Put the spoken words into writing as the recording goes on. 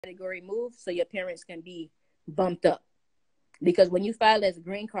category moved so your parents can be bumped up. Because when you file as a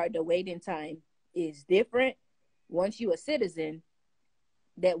green card, the waiting time is different. Once you're a citizen,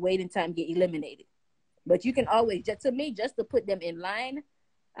 that waiting time get eliminated. But you can always, just to me, just to put them in line,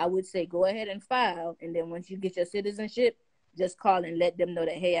 I would say go ahead and file. And then once you get your citizenship, just call and let them know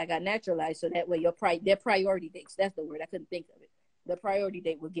that, hey, I got naturalized. So that way their priority dates, that's the word, I couldn't think of it. The priority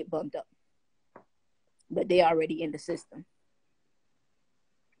date will get bumped up. But they already in the system.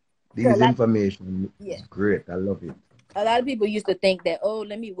 These information is great. I love it. A lot of people used to think that, oh,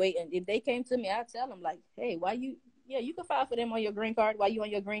 let me wait. And if they came to me, I'd tell them like, hey, you can file for them on your green card while you on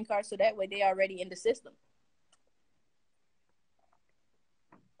your green card. So that way they already in the system.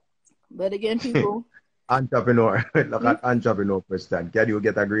 But again, people. Entrepreneur. Look at entrepreneur person. Can you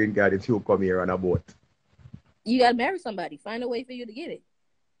get a green card if you come here on a boat? You got to marry somebody. Find a way for you to get it.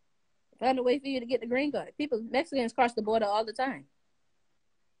 Find a way for you to get the green card. Mexicans cross the border all the time.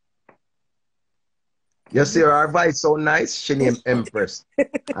 You see her advice so nice. She named Empress.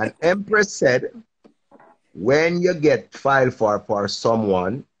 And Empress said, when you get filed for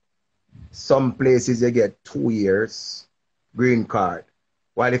someone, some places you get 2 years green card.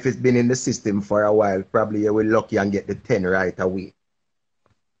 While if it's been in the system for a while, probably you will lucky and get the 10 right away.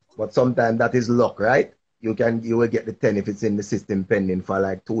 But sometimes that is luck, right? You will get the 10 if it's in the system pending for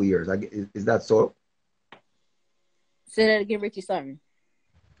like 2 years. Is that so? Say that again, Richie. Sorry.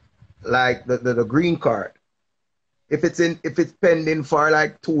 Like the green card. If it's pending for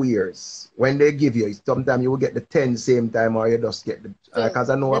like 2 years, when they give you, sometimes you will get the 10 same time, or you just get the because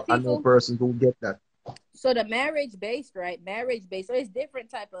I know persons who get that. So the marriage based, right? Marriage based. So it's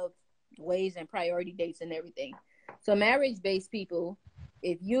different type of ways and priority dates and everything. So marriage based people,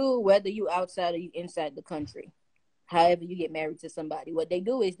 whether you outside or you inside the country, however you get married to somebody, what they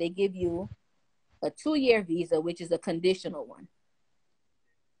do is they give you a 2-year visa, which is a conditional one.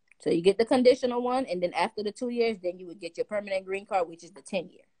 So you get the conditional one, and then after the 2 years, then you would get your permanent green card, which is the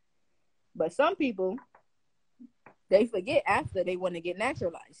 10-year. But some people, they forget after they want to get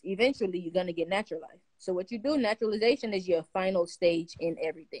naturalized. Eventually, you're going to get naturalized. So what you do, naturalization is your final stage in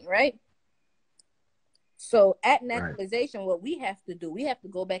everything, right? So at naturalization, what we have to do, we have to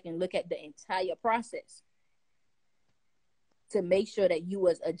go back and look at the entire process to make sure that you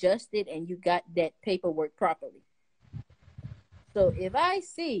was adjusted and you got that paperwork properly. So if I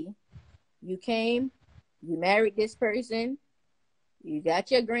see you came, you married this person, you got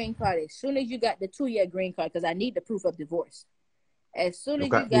your green card, as soon as you got the 2-year green card, because I need the proof of divorce. As soon as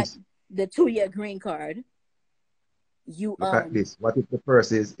you got the 2-year green card, you look at this. What if the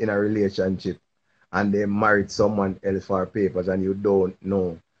person is in a relationship and they married someone else for papers and you don't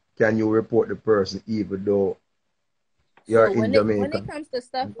know? Can you report the person even though you're in Jamaica? When it comes to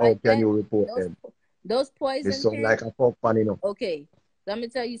stuff like that, how can you report them? Those poison pins. Like a fuck funny, no. Okay, so I'm gonna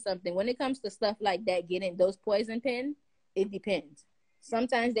tell you something. When it comes to stuff like that, getting those poison pins, it depends.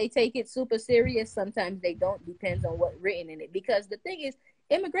 Sometimes they take it super serious. Sometimes they don't. Depends on what's written in it. Because the thing is,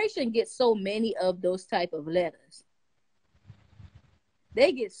 immigration gets so many of those type of letters.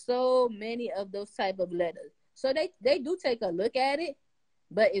 They get so many of those type of letters. So they do take a look at it.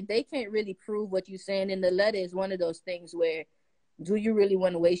 But if they can't really prove what you're saying in the letter, it's one of those things where, do you really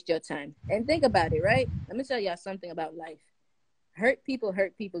want to waste your time? And think about it, right? Let me tell y'all something about life. Hurt people.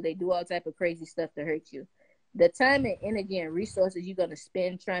 They do all type of crazy stuff to hurt you. The time and energy and resources you're going to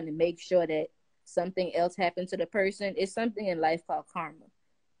spend trying to make sure that something else happened to the person is something in life called karma.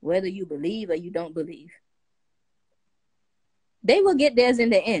 Whether you believe or you don't believe. They will get theirs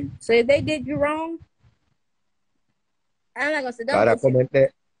in the end. So if they did you wrong, I'm not going to say that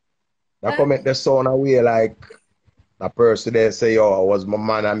comment the sound away like a person there say, oh, it was my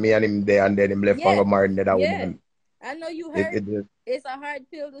man and me and him there, and then him left and go married that woman. I know you hurt. It's a hard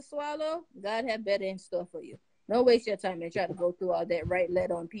pill to swallow. God have better in store for you. Don't waste your time and try to go through all that right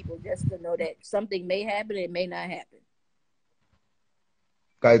letter on people just to know that something may happen, it may not happen.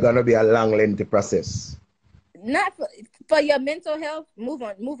 Because it's going to be a long, lengthy process. Not for your mental health, move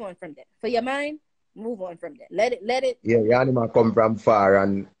on from that. For your mind, move on from that. Let it. Yeah, your animal come from far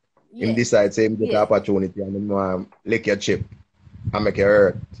and him decide to get the opportunity and him lick your chip and make it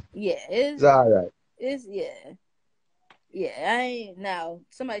hurt. Yeah, it's all right. Now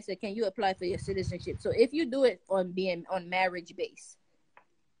somebody said, can you apply for your citizenship? So if you do it on marriage base,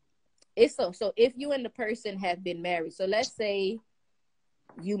 it's so if you and the person have been married, so let's say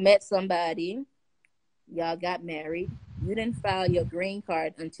you met somebody, y'all got married, you didn't file your green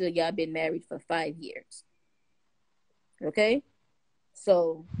card until y'all been married for 5 years. Okay?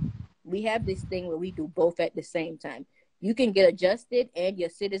 So we have this thing where we do both at the same time. You can get adjusted and your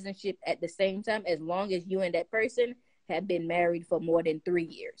citizenship at the same time as long as you and that person have been married for more than 3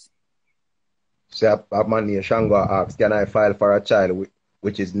 years. So a man named Shango asks, can I file for a child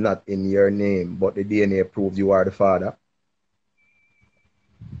which is not in your name, but the DNA proves you are the father?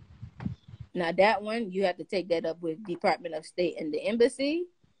 Now that one, you have to take that up with Department of State and the embassy.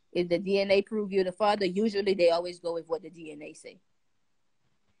 If the DNA prove you're the father, usually they always go with what the DNA say.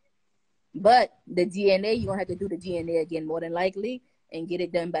 But the DNA, you're gonna have to do the DNA again more than likely and get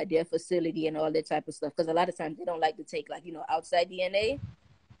it done by their facility and all that type of stuff. Because a lot of times they don't like to take outside DNA.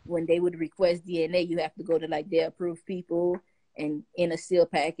 When they would request DNA, you have to go to their approved people and in a seal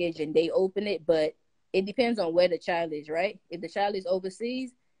package and they open it. But it depends on where the child is, right? If the child is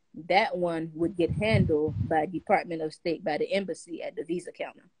overseas, that one would get handled by Department of State, by the embassy at the visa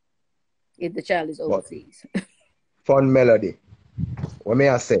counter. If the child is overseas. Fun melody. What may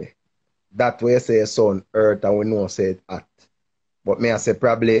I say? That way say son earth and we know say it hot. But may I say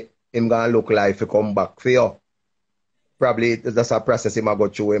probably him gonna look like he come back for you. Probably it's just a process him a go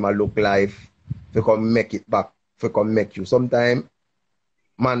through, him a look like he come make it back, he come make you. Sometimes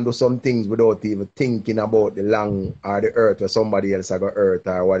man do some things without even thinking about the land or the earth or somebody else a go earth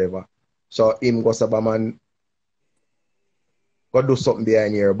or whatever. So him go saba man go do something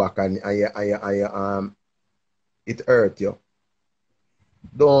behind your back and it hurt you.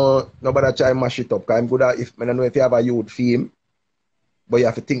 Don't nobody try mash it up. Cause I'm good at if I don't know if you have a youth theme, but you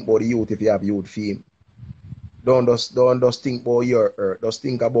have to think about the youth if you have youth theme. Don't just think about your earth. Just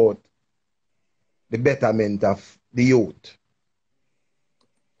think about the betterment of the youth.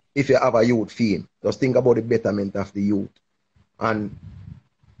 If you have a youth theme, just think about the betterment of the youth. And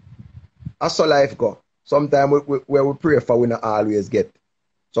as so life go. Sometimes where we pray for, we not always get.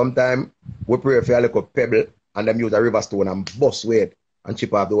 Sometimes we pray for a little pebble and them use a river stone and bust weight and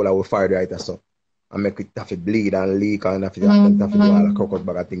chip off the whole of our fire right or so. And make it have to bleed and leak and have to do all the crocus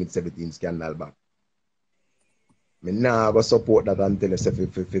bag. I think it's 17 scandal back. Me nah go support that until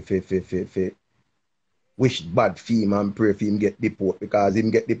I wish bad for him and pray for him get deport because him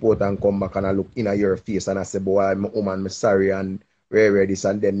get deport and come back and I look in your face and I say, boy, my woman, me sorry and rare this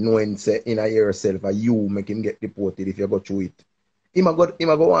and then knowing say in yourself you make him get deported if you go through it. Him a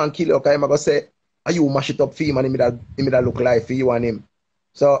go and kill you because him a go say, are you mash it up for him and him that look like for you and him.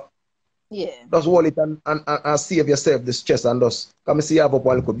 So yeah, just hold it and save yourself the stress and just come see you have up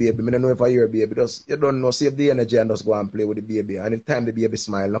one little baby. I don't know if I hear baby. Just you don't know, save the energy and just go and play with the baby. And anytime the baby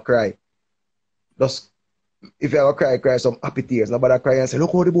smile, not cry. Just if you ever cry some happy tears. Nobody cry and say,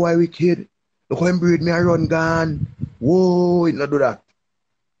 look how the boy wicked. Look how him breed me I run gone. Whoa, it not do that.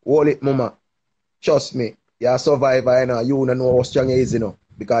 Hold it, mama. Trust me. You're a survivor, you know. You don't know how strong you is, you know.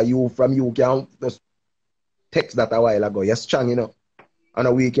 Because you can just text that a while ago. You're strong, you know. And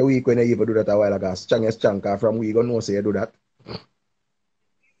a week when you even do that a while ago. Strong is strong, because from we gonna know say you do that.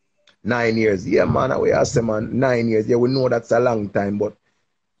 9 years. Yeah, man, we ask man, 9 years. Yeah, we know that's a long time, but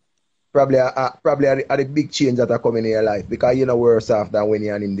probably are the big change that are coming in your life because you're not worse off than when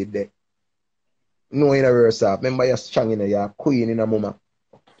you're in the day. No, you're not worse off. Remember, you're strong, you know, you're a queen in a mama.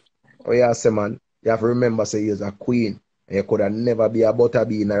 Oh, yeah, say, man, you have to remember, say, you're a queen. And you could have never be a butter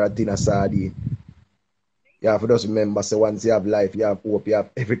bean or a tin of sardine. You have to just remember, say, once you have life, you have hope, you have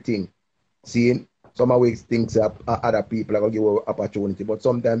everything. See, some of these things other people are going to give you opportunity, but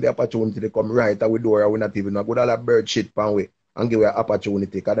sometimes the opportunity they come right at the door and we're not even good all bird shit pan way and give you an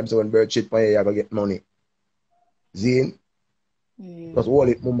opportunity. Because them say when bird shit pan you're going to get money. See? Just hold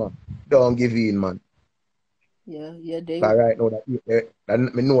it, mama. Don't give in, man. Yeah, they. Because right now,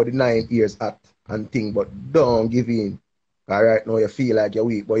 that me know the 9 years at and thing, but don't give in. Because right now, you feel like you're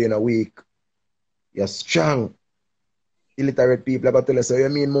weak, but you're not weak. You're strong. Illiterate people are going to tell you, so you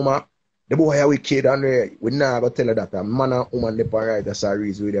mean, mama, the boy are wicked and we not going to tell you that. A man and woman, they are right, that's a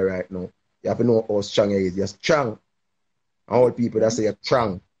reason with you right now. You have to know how strong you is. You're strong. And all people that say you're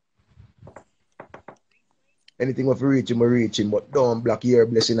strong. Anything of reach him, but don't block your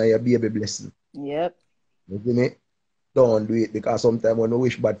blessing and your baby blessing. Yep. You see me? Don't do it because sometimes when you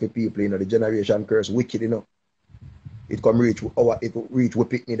wish bad for people, you know, the generation curse wicked, you know. It come reach we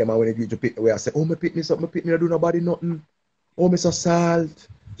pick me them and when it reach to pick me, we I say, oh me pick me something, me pick me, I do nobody nothing. Oh me so salt.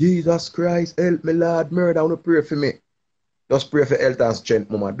 Jesus Christ, help me Lord, murder, I want to pray for me. Just pray for health and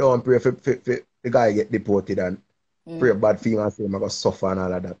strength, mama. Don't pray for the guy get deported and pray bad for him and say him I go suffer and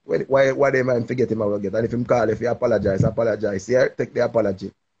all of that. Why they might forget him I will get? And if him call, if he apologize. Yeah, take the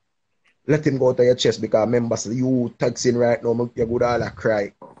apology. Let him go to your chest because remember, so you texting right now, you good all a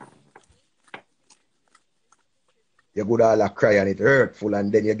cry. You good all a cry and it hurtful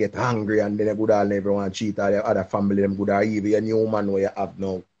and then you get hungry and then you good all everyone cheat all your other family, them good all evil, your new man where you have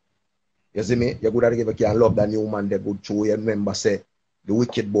now. You see me? You good all give a can love that new man, they good through you remember say, the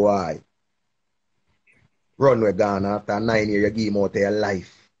wicked boy. Runway gone after 9 years, you give him out of your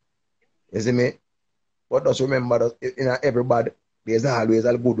life. You see me? But just remember that in everybody, there's always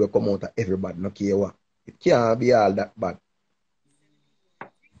a good will come out of everybody, no care what. It can't be all that bad.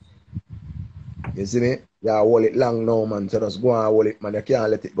 You see me? You hold it long now, man. So just go and hold it, man. You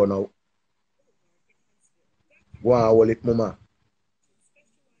can't let it go now. Go and hold it, mama.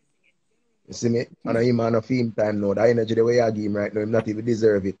 You see me? And him and a film time now. The energy the way you give him right now, him not even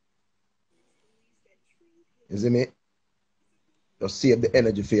deserve it. You see me? Just save the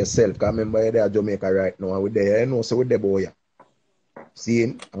energy for yourself. Because remember you're there at Jamaica right now. And we're there, you know, so we're there, boy. See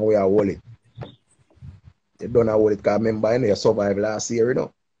him? And we are hold it. You don't hold it because remember, you know, you survived last year, you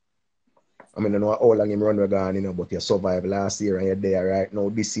know. I mean, I know how long him run we're gone, you know, but you survived last year and you're there right now.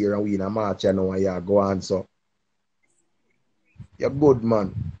 This year and we in a March, you know, and you go on, so. You're good,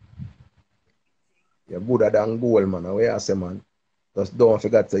 man. You're gooder than gold, man. And what you say, man? Just don't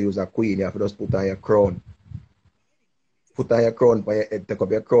forget to use a queen. You have to just put on your crown. Put on your crown for your head. Take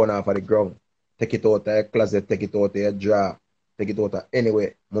up your crown off of the ground. Take it out of your closet. Take it out of your drawer. Take it out of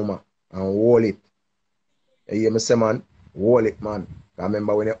anywhere, mama. And hold it. You hear me say, man? Hold it, man. I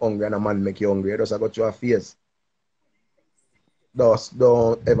remember when you're hungry and a man make you hungry, you just go through a face. Thus,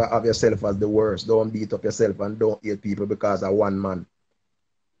 don't ever have yourself as the worst. Don't beat up yourself and don't hate people because of one man.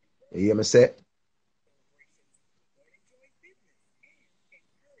 You hear me say?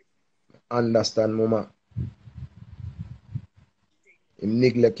 Understand, mama. Him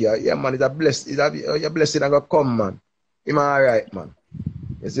neglect you. Yeah, man, it's a blessing. Your blessing gonna come, man. Him alright, man.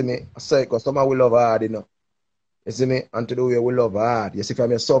 You see me? I say, because someone will love hard, you know. You see me? And to the way we love hard. You see, if I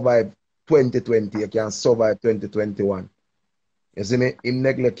may survive 2020, you can survive 2021. You see me? Him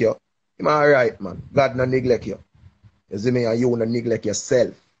neglect you. Him alright, man. God no neglect you. You see me? And you no neglect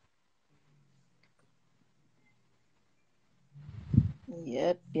yourself.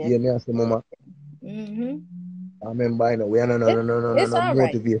 Yep. You me say, mama? Mm-hmm. I remember, you know, we are It's no all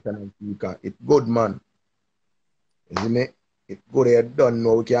right. motivational speaker. It's good, man. You see me? It's good you done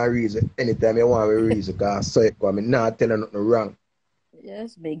now. We can reason anytime you want to reason. Because so it come. I'm not telling nothing wrong.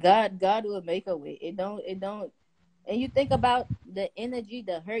 Yes, but God will make a way. It don't. And you think about the energy,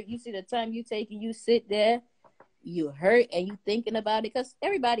 the hurt. You see the time you take and you sit there, you hurt and you thinking about it. Because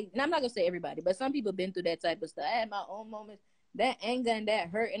everybody, and I'm not gonna say everybody, but some people been through that type of stuff. I had my own moments. That anger and that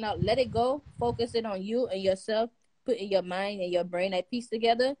hurt, and I'll let it go. Focus it on you and yourself. Putting your mind and your brain that piece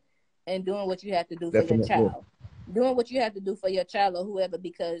together, and doing what you have to do for your Definitely. child. Doing what you have to do for your child or whoever,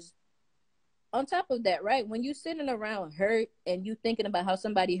 because on top of that, right, when you sitting around hurt and you thinking about how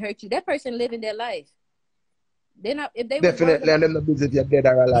somebody hurt you, that person living their life. They're not, if they was worried Definitely. about, And them not busy if you're dead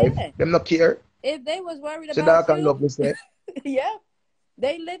or alive. yeah, Them not care. if they was worried See about dark and you, lovely say. yeah,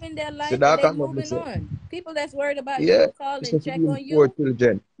 they living their See life and dark they and lovely moving say. on. People that's worried about you Yeah. will call She and said she check give him on four you.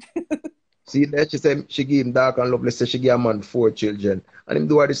 children. See there, she said she give him dark and lovely, say she give a man 4 children. And him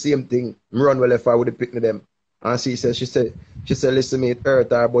do her the same thing. Him run well if I would have picked them. And she said, listen me, it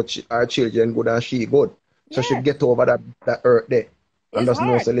hurt her, but her children good and she good. So she Yeah, get over that hurt there. And it's just know,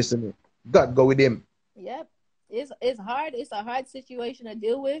 hard. say, listen me, God go with him. Yep, it's hard. It's a hard situation to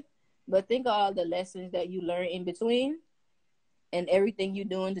deal with, but think of all the lessons that you learn in between and everything you're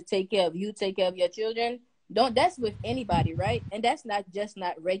doing to take care of you, take care of your children. Don't That's with anybody, right? And that's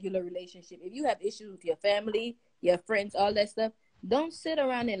not regular relationship. If you have issues with your family, your friends, all that stuff, don't sit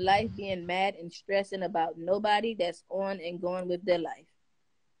around in life being mad and stressing about nobody that's on and going with their life.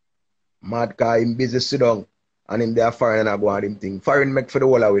 Mad car him busy sit down and him there foreign and I go on him thing. Foreign make for the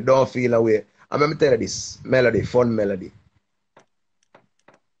whole away. Don't feel away. And let me tell you this, melody, fun melody.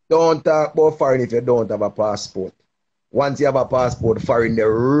 Don't talk about foreign if you don't have a passport. Once you have a passport, foreign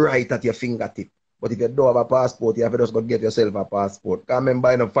they're right at your fingertip. But if you don't have a passport, you have to just go get yourself a passport. Because remember,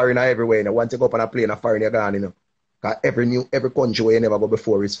 you know, foreign are everywhere. You know. Once you go up on a plane, a foreign you're gone, you know. Because every country where you never go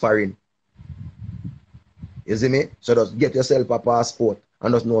before is foreign. You see me? So just get yourself a passport.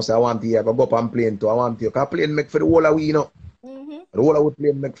 And just know, say, I want to go up on plane too. I want to. Because plane make for the whole of we, you know. Mm-hmm. The whole of we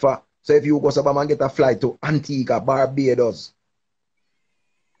plane make for. So if you go somewhere and get a flight to Antigua, Barbados,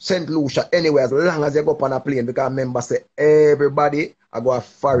 St. Lucia, anywhere, as long as you go up on a plane, because remember, say, everybody I go a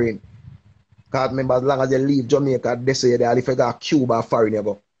foreign. Because remember, as long as you leave Jamaica, they say that if you go Cuba, foreign you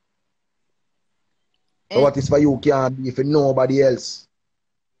go. So And what is for you can't be for nobody else.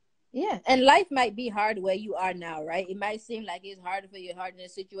 yeah, and life might be hard where you are now, right? It might seem like it's harder for you, hard in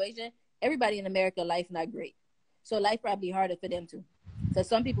this situation. Everybody in America, life not great, so life probably harder for them too. Because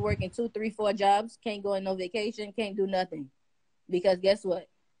some people working two, three, four jobs, can't go on no vacation, can't do nothing. Because guess what?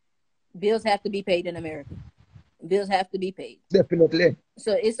 Bills have to be paid in America. Bills have to be paid. Definitely.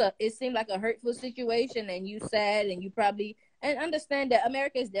 So it seemed like a hurtful situation, and you sad, and you probably and understand that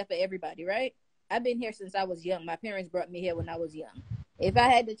America is there for everybody, right? I've been here since I was young. My parents brought me here when I was young. If I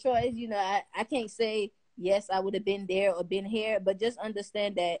had the choice, I can't say yes, I would have been there or been here, but just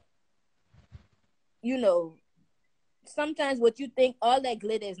understand that, you know, sometimes what you think, all that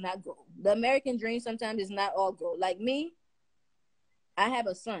glitter is not gold. The American dream sometimes is not all gold. Like me, I have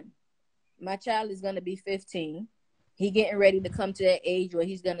a son. My child is going to be 15. He getting ready to come to that age where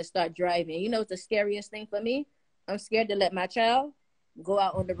he's going to start driving. You know what's the scariest thing for me? I'm scared to let my child go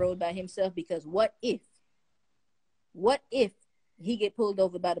out on the road by himself, because what if he get pulled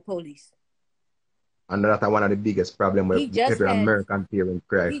over by the police? And that's one of the biggest problem where He just every had American parent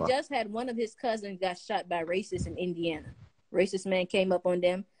cry he for. just had one of his cousins got shot by racists in Indiana. Racist man came up on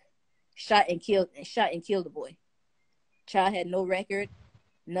them, shot and killed the boy. Child had no record,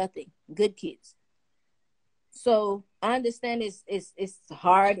 nothing. Good kids. So I understand it's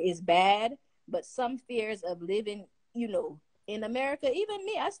hard, it's bad, but some fears of living, in America, even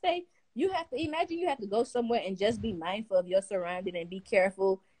me, I stay. You have to imagine, you have to go somewhere and just be mindful of your surrounding and be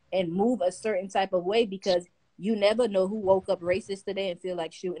careful and move a certain type of way, because you never know who woke up racist today and feel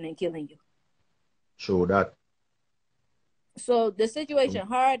like shooting and killing you. Show that. So the situation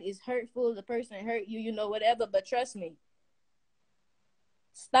hard, is hurtful. The person hurt you, whatever. But trust me,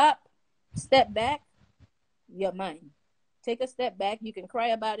 step back, your mind. Take a step back. You can cry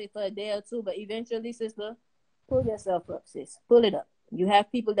about it for a day or two, but eventually, sister, pull yourself up, sis. Pull it up. You have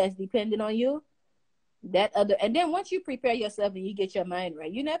people that's depending on you. And then once you prepare yourself and you get your mind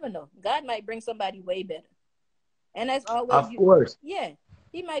right, you never know. God might bring somebody way better. And that's always Of course. yeah,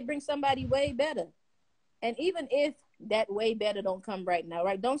 he might bring somebody way better. And even if that way better don't come right now,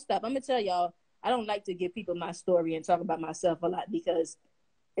 right? Don't stop. I'm gonna tell y'all, I don't like to give people my story and talk about myself a lot, because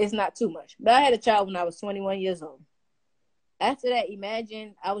it's not too much. But I had a child when I was 21 years old. After that,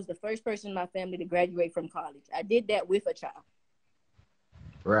 imagine I was the first person in my family to graduate from college. I did that with a child.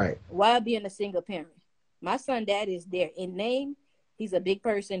 Right. While being a single parent. My son dad is there. In name, he's a big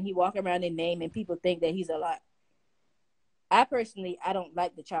person. He walk around in name and people think that he's a lot. I don't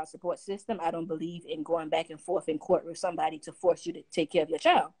like the child support system. I don't believe in going back and forth in court with somebody to force you to take care of your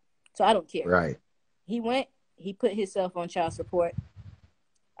child. So I don't care. Right. He put himself on child support.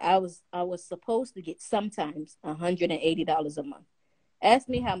 I was supposed to get sometimes $180 a month. Ask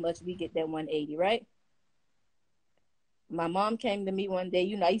me how much we get that 180, right? My mom came to me one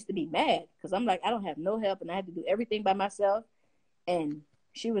day, I used to be mad because I'm like, I don't have no help and I had to do everything by myself. And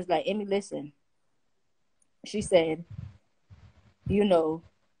she was like, Emmy, listen. She said,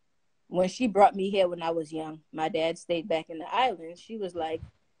 when she brought me here when I was young, my dad stayed back in the islands. She was like,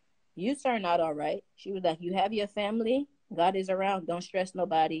 you turn out all right. She was like, you have your family. God is around. Don't stress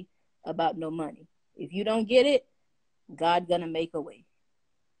nobody about no money. If you don't get it, God gonna make a way.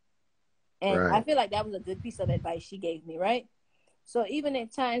 And right. I feel like that was a good piece of advice she gave me, right? So even in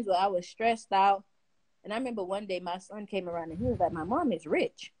times where I was stressed out, and I remember one day my son came around and he was like, my mom is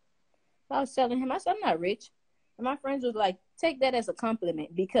rich. So I was telling him, I said, I'm not rich. And my friends was like, take that as a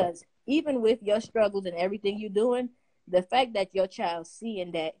compliment, because even with your struggles and everything you're doing, the fact that your child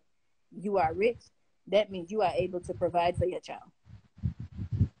seeing that you are rich, that means you are able to provide for your child.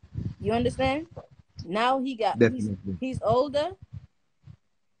 You understand? Now he's older.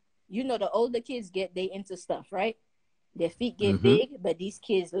 The older kids they into stuff, right? Their feet get big, but these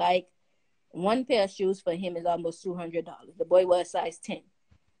kids, like, one pair of shoes for him is almost $200. The boy was size 10.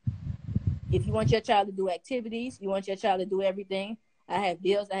 If you want your child to do activities, you want your child to do everything, I have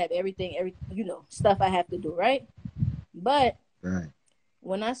bills, I have everything, stuff I have to do, right? But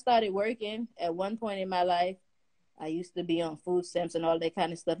when I started working at one point in my life, I used to be on food stamps and all that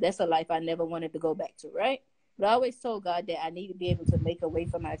kind of stuff. That's a life I never wanted to go back to, right? But I always told God that I need to be able to make a way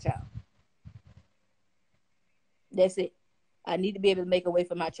for my child. That's it. I need to be able to make a way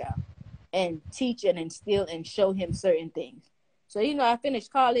for my child and teach and instill and show him certain things. So, I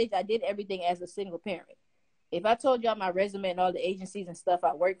finished college. I did everything as a single parent. If I told y'all my resume and all the agencies and stuff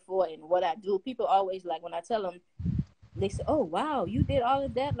I work for and what I do, people always, like, when I tell them, they say, oh, wow, you did all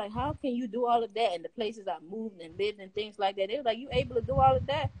of that? Like, how can you do all of that? And the places I moved and lived and things like that, they're like, you able to do all of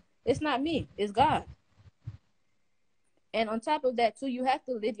that? It's not me. It's God. And on top of that, too, you have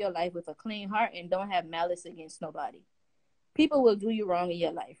to live your life with a clean heart and don't have malice against nobody. People will do you wrong in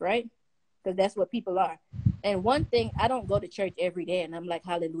your life, right? Because that's what people are. And one thing, I don't go to church every day and I'm like,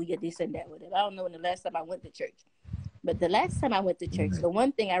 hallelujah, this and that with it. I don't know when the last time I went to church. But the last time I went to church, the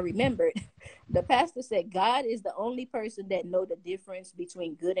one thing I remembered, the pastor said, God is the only person that know the difference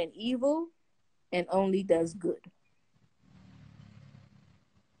between good and evil and only does good.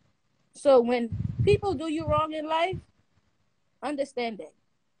 So when people do you wrong in life, understand that.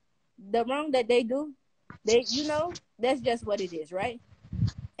 The wrong that they do, that's just what it is, right?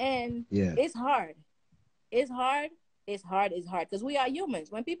 And Yeah. it's hard. It's hard. It's hard. It's hard because we are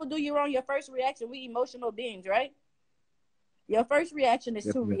humans. When people do you wrong, your first reaction, we emotional beings, right? Your first reaction is to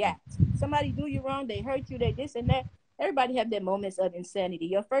Definitely. react. Somebody do you wrong, they hurt you, they this and that. Everybody have their moments of insanity.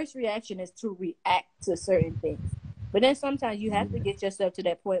 Your first reaction is to react to certain things. But then sometimes you have to Yeah. get yourself to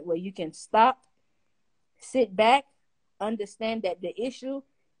that point where you can stop, sit back, understand that the issue,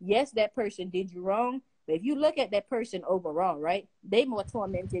 yes, that person did you wrong. But if you look at that person overall, right, they more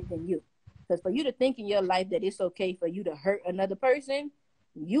tormented than you. Because for you to think in your life that it's okay for you to hurt another person,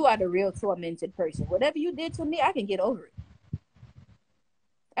 you are the real tormented person. Whatever you did to me, I can get over it.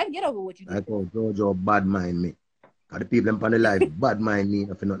 I can get over what you I did to me. thought Jojo bad mind me. Cause the people in the life bad mind me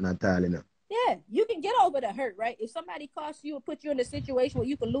if you're not entirely now. Yeah, you can get over the hurt, right? If somebody costs you or put you in a situation where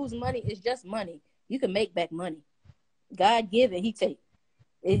you can lose money, it's just money. You can make back money. God give it, He take.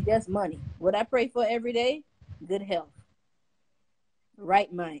 It's just money. What I pray for every day, good health,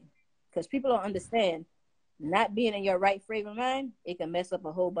 right mind. Because people don't understand, not being in your right frame of mind, it can mess up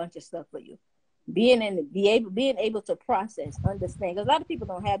a whole bunch of stuff for you. Being able to process, understand. Because a lot of people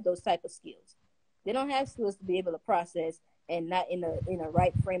don't have those type of skills. They don't have skills to be able to process and not in a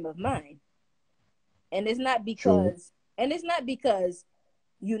right frame of mind. And it's not True. because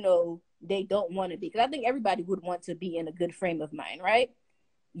you know they don't want to be. Because I think everybody would want to be in a good frame of mind, right?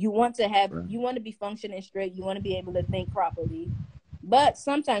 You want Right. to be functioning straight. You want to be able to think properly. But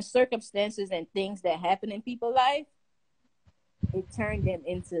sometimes circumstances and things that happen in people's life, it turned them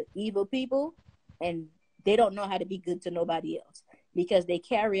into evil people, and they don't know how to be good to nobody else because they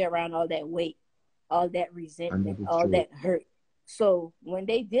carry around all that weight, all that And that resentment, is all true. that hurt. So when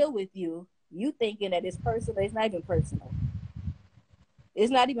they deal with you, you thinking that it's personal. It's not even personal.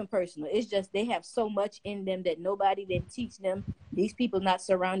 It's not even personal. It's just they have so much in them that nobody didn't teach them. These people not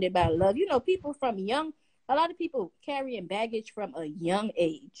surrounded by love. You know, people from young, a lot of people carrying baggage from a young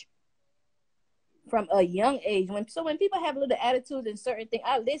age. From a young age. When people have little attitudes and certain things,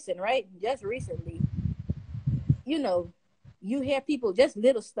 I listen, right? Just recently, you know, you hear people, just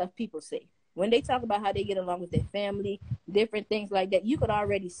little stuff people say. When they talk about how they get along with their family, different things like that, you could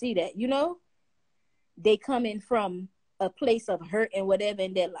already see that, they come in from a place of hurt and whatever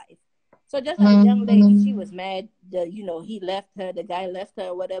in their life. So just like a young lady, she was mad that, he left her, the guy left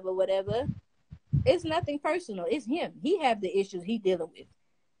her, whatever, whatever. It's nothing personal. It's him. He have the issues he dealing with.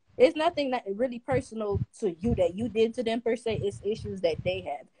 It's nothing that really personal to you that you did to them per se. It's issues that they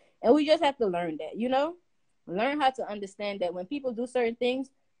have. And we just have to learn that, learn how to understand that when people do certain things,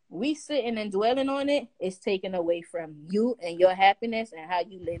 we sitting and dwelling on it is taken away from you and your happiness and how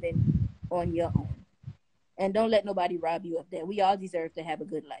you living on your own. And don't let nobody rob you of that. We all deserve to have a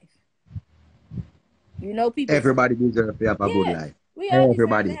good life. People say, Everybody deserves to have a good yeah, life. we all deserve to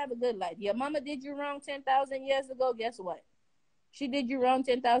Everybody. have a good life. Your mama did you wrong 10,000 years ago. Guess what? She did you wrong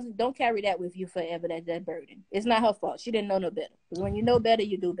 10,000. Don't carry that with you forever. That's that burden. It's not her fault. She didn't know no better. Because when you know better,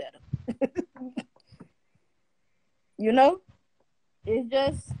 you do better. It's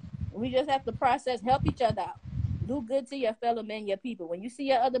just, we just have to process, help each other out. Do good to your fellow men, your people. When you see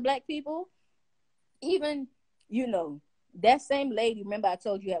your other black people, even, that same lady, remember I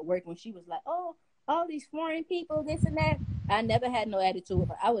told you at work when she was like, oh, all these foreign people, this and that. I never had no attitude with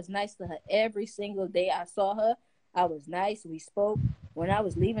her. I was nice to her every single day I saw her. I was nice. We spoke. When I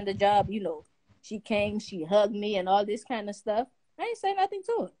was leaving the job, she came, she hugged me and all this kind of stuff. I ain't say nothing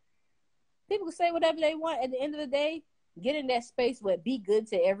to her. People can say whatever they want. At the end of the day, get in that space where be good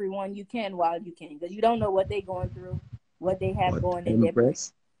to everyone you can while you can. Because you don't know what they're going through, what they have But going in their brain.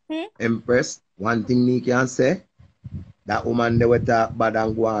 Empress, one thing me can say, that woman they would talk bad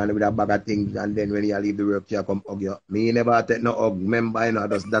and go on with a bag of things, and then when you leave the work, she come hug you. Me never take no hug. Remember,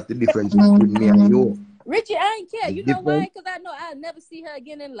 that's the difference between me and you. Richie, I ain't care. The You know why? difference. Because I know I'll never see her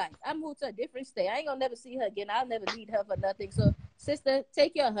again in life. I moved to a different state. I ain't gonna never see her again. I'll never need her for nothing. So, sister,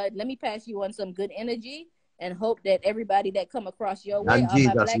 take your hug. Let me pass you on some good energy and hope that everybody that come across your way, And all my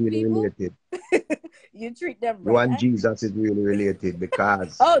Jesus black really people, related. you treat them You right. and Jesus is really related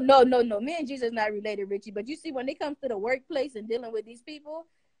because Oh, no. Me and Jesus not related, Richie. But you see, when it comes to the workplace and dealing with these people,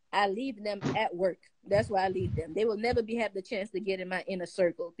 I leave them at work. That's why I leave them. They will never have the chance to get in my inner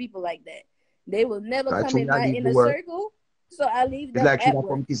circle. People like that. They will never I come should in not my leave the inner work. circle. So I leave It's them like should at have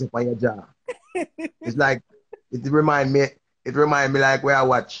work. come kiss up on your jaw. It's like it remind me like we are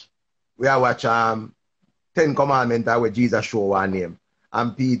watch 10 Commandments where Jesus show one name.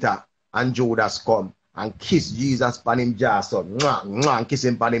 And Peter and Judas come and kiss Jesus pan him jaw, so mwah, mwah, and kiss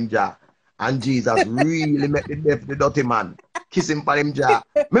him pan him jaw. And Jesus really make the dirty man kiss him pan him jaw.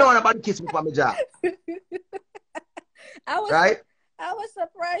 Me don't want nobody kiss me pan my jaw. I was Right? I was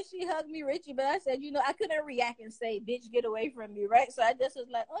surprised she hugged me, Richie, but I said, you know, I couldn't react and say, bitch, get away from me, right? So I just was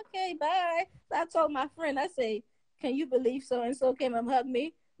like, okay, bye. So I told my friend, I say, can you believe so-and-so came and hugged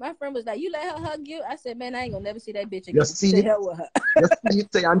me? My friend was like, you let her hug you? I said, man, I ain't gonna never see that bitch You again. see To it? hell with her. You see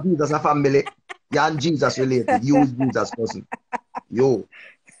it? Say, and Jesus a family. You and Jesus related. You is Jesus cousin. You.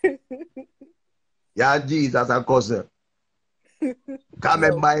 You and Jesus a cousin. Come Yo.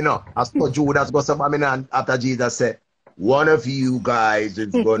 remember, you know, as to Judas go something and after Jesus said, one of you guys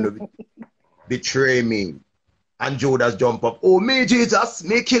is going to betray me. And Judas jump up. Oh, me, Jesus,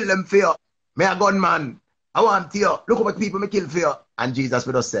 me kill them for you. Me a gunman. I want you. Look how much people me kill for you. And Jesus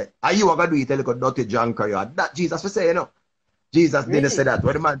will just say, are you going to do it? A little dirty junk or you? That Jesus will say, you know. Jesus didn't say Richie. that.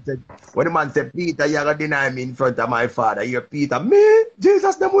 When the man said, Peter, you're going to deny me in front of my father. You're Peter. Me?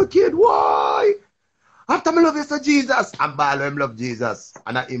 Jesus, them wicked. Why? After me love you, so Jesus. And Balo him love Jesus.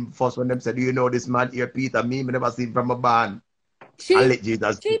 And I him first when them said, do you know this man here, Peter? Me never seen him from a band. And She let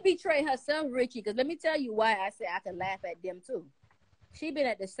Jesus. she betrayed herself, Richie, because let me tell you why I say I can laugh at them too. She been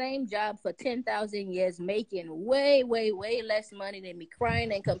at the same job for 10,000 years, making way, way, way less money than me,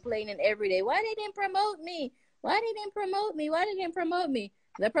 crying and complaining every day. Why they didn't promote me? Why they didn't promote me? Why they didn't promote me?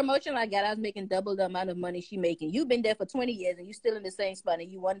 The promotion I got, I was making double the amount of money she making. You've been there for 20 years and you still in the same spot and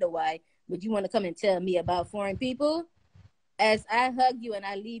you wonder why. But you want to come and tell me about foreign people? As I hug you and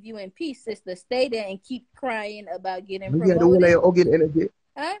I leave you in peace, sister, stay there and keep crying about getting Yeah, the whole promoted. of you energy.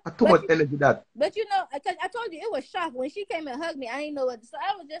 Huh? Too much energy that. But you know, cause I told you it was shock when she came and hugged me. I ain't know what. So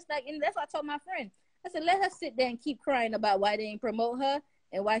I was just like, and that's what I told my friend. I said, let her sit there and keep crying about why they didn't promote her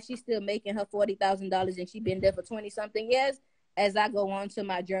and why she's still making her $40,000 and she been there for 20 something years. As I go on to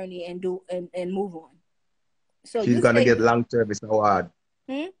my journey and do and move on. So She's you gonna stay. get long service award.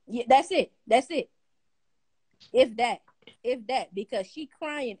 Yeah, that's it. That's it. If that, because she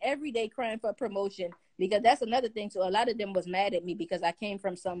crying every day, crying for promotion. Because that's another thing. So a lot of them was mad at me because I came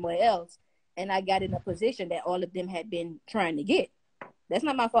from somewhere else and I got in a position that all of them had been trying to get. That's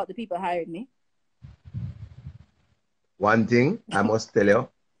not my fault. The people hired me. One thing I must tell you,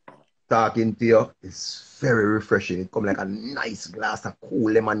 talking to you is very refreshing. It come like a nice glass of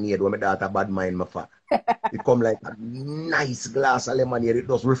cool lemonade when my daughter bad mind my for. It come like a nice glass of lemonade. It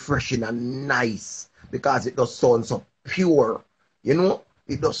does refreshing and nice because it does sound so pure. You know,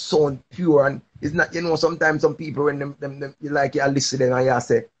 it does sound pure and it's not. You know, sometimes some people when them you like you listen and you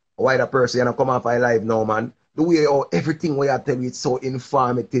say, why the person you know come off my life now, man? The way how everything we I tell you it's so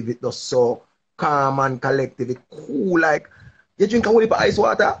informative. It does so calm and collective. It cool like you drink a whole heap of ice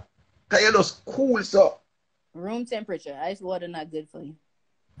water. Cause you just cool so. Room temperature. Ice water not good for you.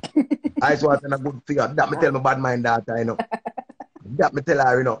 Ice water not good for you. That me tell my bad mind daughter, you know. That me tell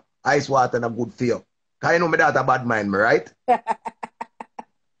her, you know, ice water not good for you. Cause you know my daughter bad mind me, right? Me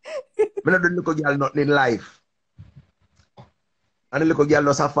not do little girl nothing in life. And the little girl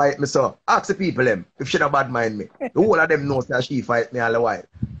just a fight me so. Ask the people them if she not bad mind me. The whole of them knows that she fight me all the while.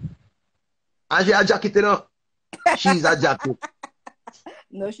 And she a jacket, you know. She's a jacket.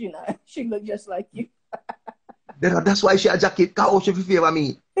 No, she not. She look just like you. That's why she a jacket. Cause she favor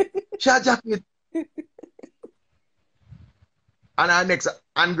me. She a jacket. And our next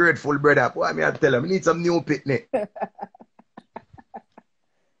ungrateful brother, boy, me I tell him, we need some new pitney.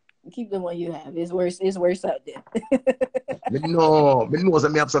 Keep the one you have. It's worse. It's worse out there. Me know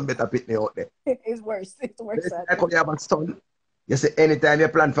that me have some better pitney out there. It's worse. It's worse out I there. come have a son. You say anytime you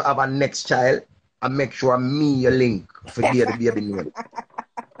plan for have a next child, I make sure me your link for the baby name.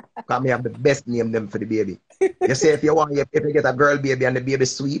 Because me have the best name them for the baby. You say if you get a girl baby and the baby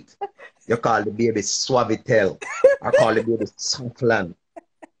sweet, you call the baby Suavitel. Or call the baby Softland.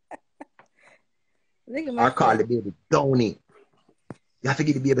 Or call the baby Downy. You have to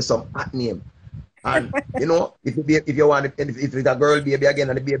give the baby some hot name. And you know, if you want it, if it's a girl baby again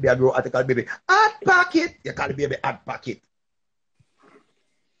and the baby a grow, I call the baby Hot Pocket. You call the baby Hot Pocket.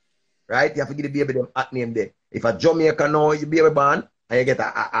 Right? You have to give the baby them hot name there. If a Jamaican know you baby born and you get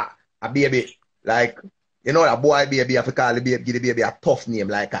a baby like you know a boy baby, you have to call the baby, give the baby a tough name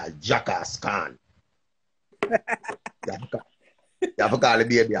like a Jackass Khan. You have to call the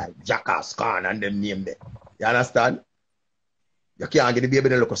baby a Jackass Khan and them name there. You understand? You can't give the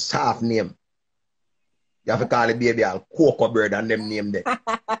baby a look a soft name. You have to call the baby a Cocoa Bird and them name there.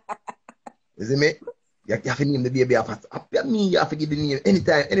 You see me? You have to name the baby after me. You have to give the name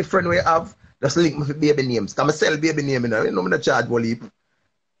anytime. Any friend we have, just link me for baby names. Come sell baby name, you know. You know me not charge one leap.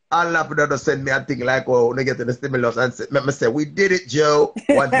 All of them just send me a thing like, oh, when they get to the stimulus and say, me say, we did it, Joe.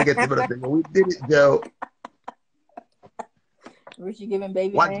 Once we get to the thing, we did it, Joe. Richie giving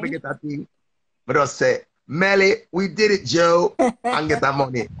baby Once names? we get that thing, we just say, Melly, we did it, Joe, and get that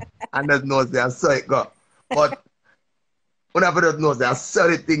money. And there's no say, and so it go. But When I don't know, that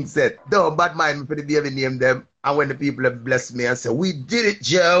solid thing said, don't bad mind me for the baby name them. And when the people have blessed me and say, we did it,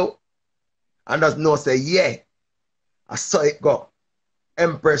 Joe. And just know say, yeah, I saw it go.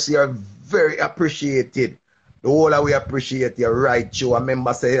 Empress, you're very appreciated. The whole of we appreciate you, right, Joe. I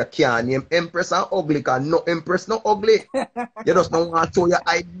remember say you can't name Empress and ugly, because no Empress, no ugly. You just don't want to show your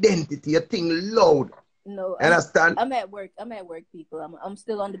identity, your thing loud. No, Understand? I'm at work. I'm at work, people. I'm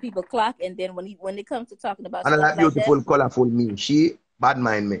still on the people clock. And then when it comes to talking about And stuff that like that, beautiful, colorful me, she bad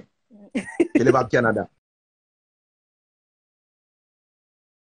mind me. She live in Canada.